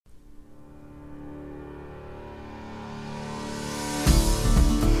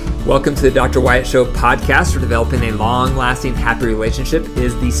Welcome to the Dr. Wyatt Show podcast, where developing a long-lasting, happy relationship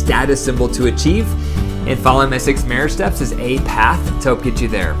is the status symbol to achieve, and following my 6 marriage steps is a path to help get you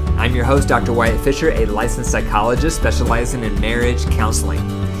there. I'm your host, Dr. Wyatt Fisher, a licensed psychologist specializing in marriage counseling.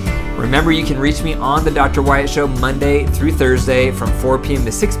 Remember, you can reach me on the Dr. Wyatt Show Monday through Thursday from 4 p.m.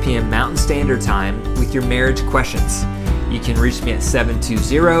 to 6 p.m. Mountain Standard Time with your marriage questions. You can reach me at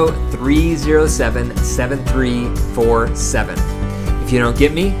 720-307-7347. If you don't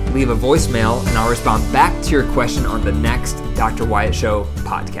get me, leave a voicemail and I'll respond back to your question on the next Dr. Wyatt Show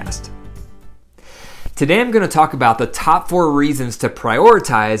podcast. Today I'm going to talk about the top 4 reasons to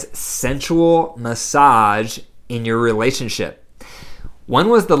prioritize sensual massage in your relationship. When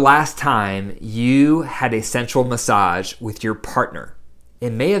was the last time you had a sensual massage with your partner?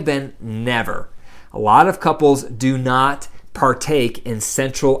 It may have been never. A lot of couples do not partake in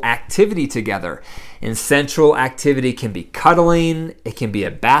sensual activity together. And sensual activity can be cuddling, it can be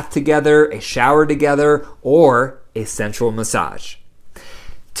a bath together, a shower together, or a sensual massage.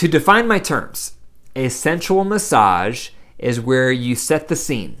 To define my terms, a sensual massage is where you set the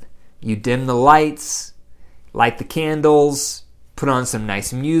scene. You dim the lights, light the candles, put on some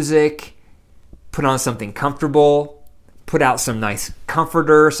nice music, put on something comfortable, put out some nice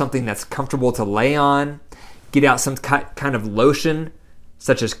comforter, something that's comfortable to lay on, get out some kind of lotion,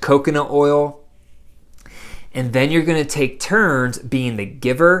 such as coconut oil, and then you're going to take turns being the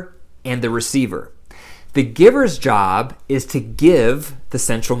giver and the receiver. The giver's job is to give the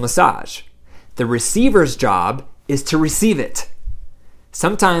sensual massage. The receiver's job is to receive it.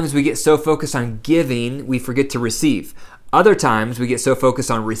 Sometimes we get so focused on giving, we forget to receive. Other times we get so focused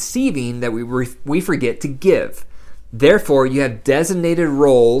on receiving that we forget to give. Therefore, you have designated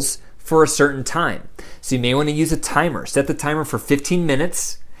roles for a certain time. So you may want to use a timer. Set the timer for 15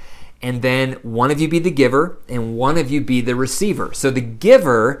 minutes, and then one of you be the giver and one of you be the receiver. So the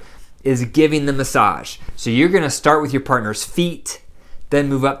giver is giving the massage. So you're going to start with your partner's feet, then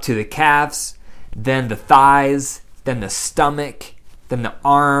move up to the calves, then the thighs, then the stomach, then the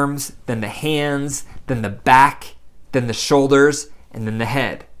arms, then the hands, then the back, then the shoulders, and then the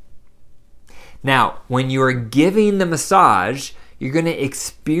head. Now, when you are giving the massage, you're going to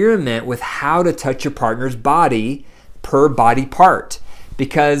experiment with how to touch your partner's body per body part,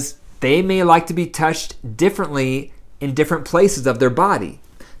 because they may like to be touched differently in different places of their body.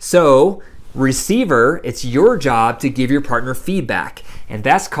 So, receiver, it's your job to give your partner feedback, and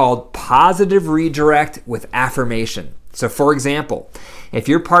that's called positive redirect with affirmation. So, for example, if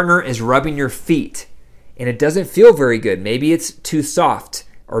your partner is rubbing your feet and it doesn't feel very good, maybe it's too soft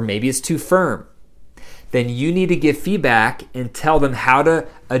or maybe it's too firm, then you need to give feedback and tell them how to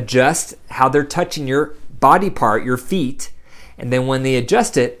adjust how they're touching your body part, your feet, and then when they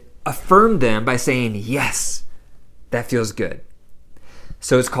adjust it, affirm them by saying, yes, that feels good.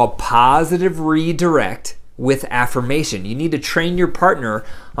 So it's called positive redirect with affirmation. You need to train your partner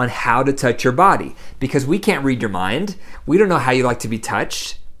on how to touch your body, because we can't read your mind. We don't know how you like to be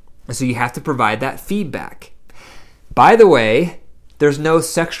touched, and so you have to provide that feedback. By the way, there's no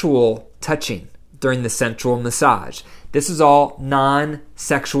sexual touching during the sensual massage. This is all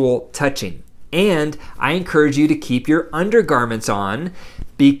non-sexual touching. And I encourage you to keep your undergarments on,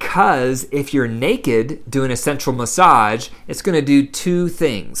 because if you're naked doing a sensual massage, it's going to do 2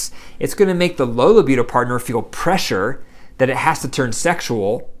 things. It's going to make the low libido partner feel pressure that it has to turn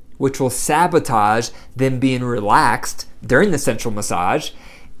sexual, which will sabotage them being relaxed during the sensual massage.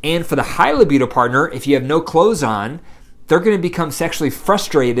 And for the high libido partner, if you have no clothes on, they're going to become sexually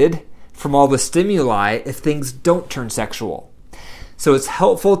frustrated from all the stimuli if things don't turn sexual. So it's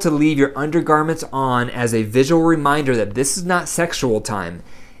helpful to leave your undergarments on as a visual reminder that this is not sexual time,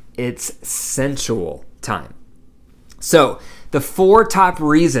 it's sensual time. So the 4 top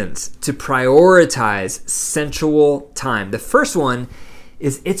reasons to prioritize sensual time. The first one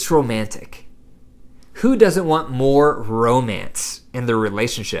is it's romantic. Who doesn't want more romance in their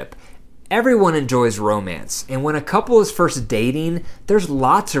relationship? Everyone enjoys romance. And when a couple is first dating, there's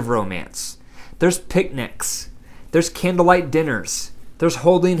lots of romance. There's picnics. There's candlelight dinners. There's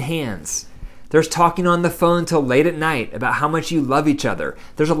holding hands. There's talking on the phone till late at night about how much you love each other.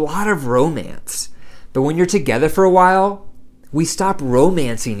 There's a lot of romance. But when you're together for a while, we stop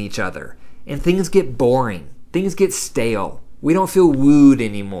romancing each other. And things get boring. Things get stale. We don't feel wooed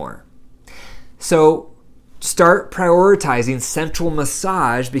anymore. So start prioritizing sensual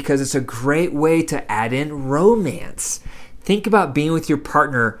massage, because it's a great way to add in romance. Think about being with your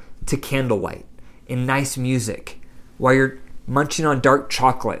partner to candlelight and nice music while you're munching on dark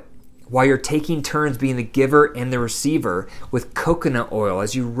chocolate, while you're taking turns being the giver and the receiver with coconut oil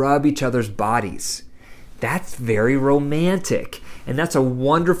as you rub each other's bodies. That's very romantic. And that's a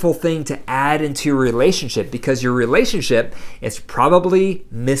wonderful thing to add into your relationship because your relationship is probably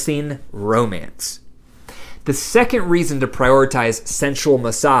missing romance. The second reason to prioritize sensual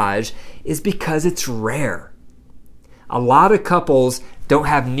massage is because it's rare. A lot of couples don't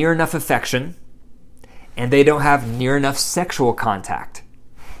have near enough affection, and they don't have near enough sexual contact.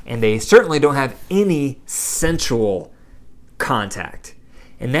 And they certainly don't have any sensual contact.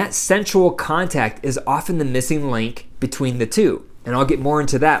 And that sensual contact is often the missing link between the two. And I'll get more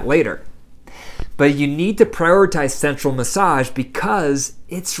into that later. But you need to prioritize sensual massage because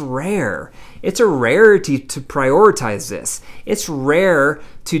it's rare. It's a rarity to prioritize this. It's rare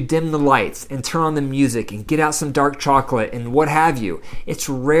to dim the lights and turn on the music and get out some dark chocolate and what have you. It's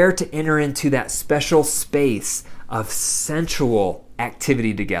rare to enter into that special space of sensual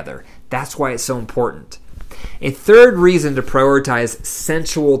activity together. That's why it's so important. A third reason to prioritize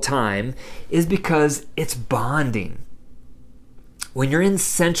sensual time is because it's bonding. When you're in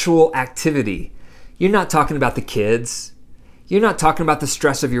sensual activity, you're not talking about the kids. You're not talking about the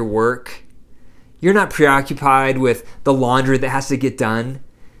stress of your work. You're not preoccupied with the laundry that has to get done.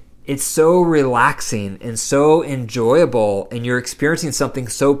 It's so relaxing and so enjoyable, and you're experiencing something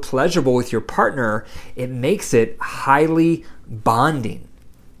so pleasurable with your partner, it makes it highly bonding.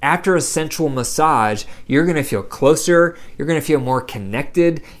 After a sensual massage, you're going to feel closer, you're going to feel more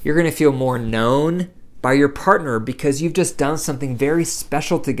connected, you're going to feel more known by your partner because you've just done something very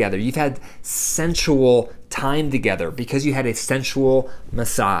special together. You've had sensual time together because you had a sensual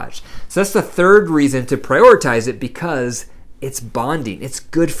massage. So that's the third reason to prioritize it, because it's bonding. It's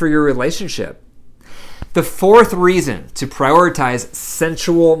good for your relationship. The fourth reason to prioritize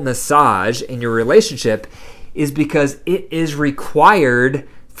sensual massage in your relationship is because it is required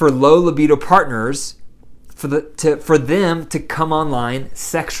for low libido partners for them to come online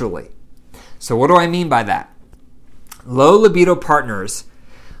sexually. So what do I mean by that? Low libido partners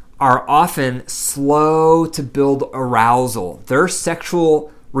are often slow to build arousal. Their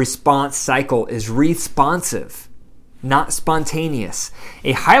sexual response cycle is responsive, not spontaneous.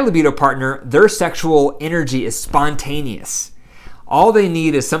 A high libido partner, their sexual energy is spontaneous. All they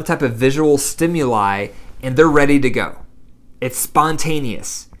need is some type of visual stimuli and they're ready to go. It's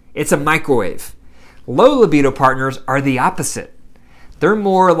spontaneous. It's a microwave. Low libido partners are the opposite. They're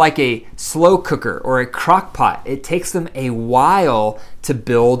more like a slow cooker or a crock pot. It takes them a while to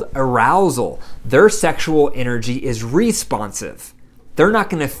build arousal. Their sexual energy is responsive. They're not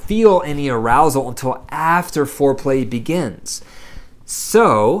going to feel any arousal until after foreplay begins.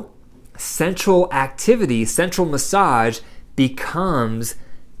 So, sensual activity, sensual massage becomes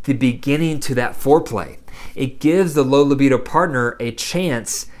the beginning to that foreplay. It gives the low libido partner a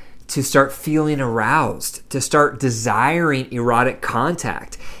chance to start feeling aroused, to start desiring erotic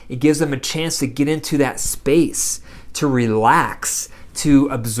contact. It gives them a chance to get into that space, to relax, to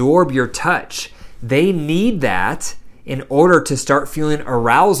absorb your touch. They need that in order to start feeling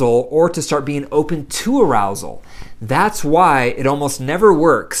arousal or to start being open to arousal. That's why it almost never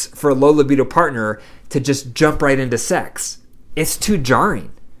works for a low libido partner to just jump right into sex. It's too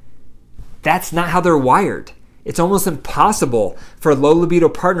jarring. That's not how they're wired. It's almost impossible for a low libido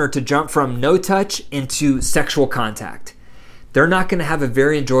partner to jump from no touch into sexual contact. They're not going to have a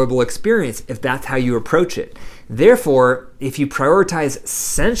very enjoyable experience if that's how you approach it. Therefore, if you prioritize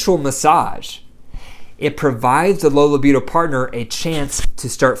sensual massage, it provides the low libido partner a chance to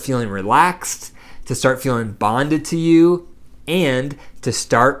start feeling relaxed, to start feeling bonded to you, and to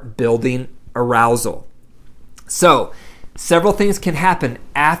start building arousal. So, several things can happen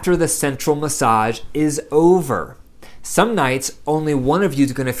after the sensual massage is over. Some nights, only one of you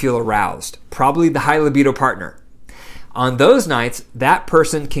is going to feel aroused, probably the high libido partner. On those nights, that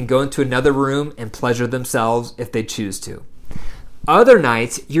person can go into another room and pleasure themselves if they choose to. Other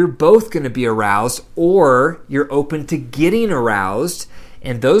nights, you're both going to be aroused or you're open to getting aroused,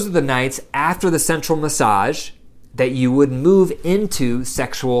 and those are the nights after the sensual massage that you would move into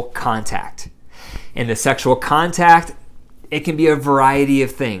sexual contact. And the sexual contact, it can be a variety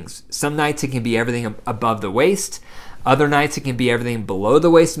of things. Some nights it can be everything above the waist. Other nights it can be everything below the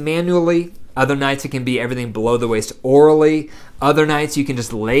waist manually. Other nights it can be everything below the waist orally. Other nights you can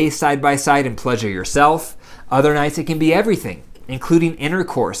just lay side by side and pleasure yourself. Other nights it can be everything, including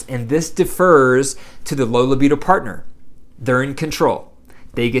intercourse. And this defers to the low libido partner. They're in control.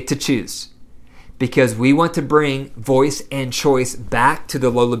 They get to choose. Because we want to bring voice and choice back to the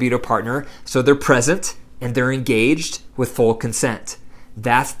low libido partner so they're present and they're engaged with full consent.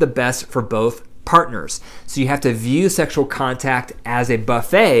 That's the best for both partners. So you have to view sexual contact as a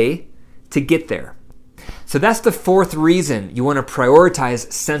buffet to get there. So that's the fourth reason you want to prioritize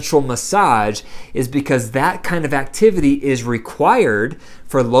sensual massage, is because that kind of activity is required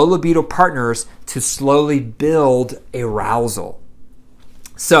for low libido partners to slowly build arousal.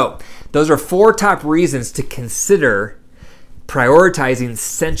 So those are 4 top reasons to consider prioritizing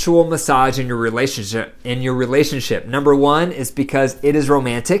sensual massage in your relationship. Number 1 is because it is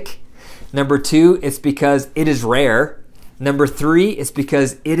romantic. Number 2, it's because it is rare. Number 3 is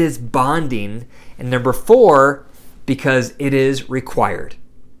because it is bonding. And number 4, because it is required.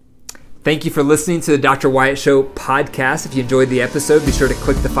 Thank you for listening to the Dr. Wyatt Show podcast. If you enjoyed the episode, be sure to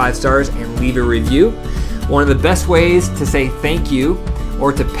click the 5 stars and leave a review. One of the best ways to say thank you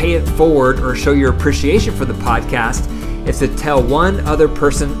or to pay it forward or show your appreciation for the podcast is to tell one other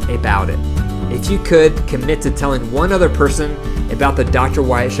person about it. If you could commit to telling one other person about the Dr.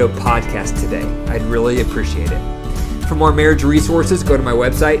 Wyatt Show podcast today, I'd really appreciate it. For more marriage resources, go to my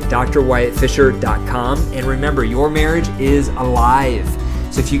website, drwyattfisher.com. And remember, your marriage is alive.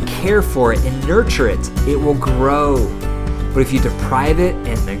 So if you care for it and nurture it, it will grow. But if you deprive it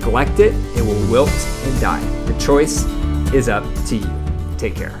and neglect it, it will wilt and die. The choice is up to you.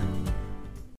 Take care.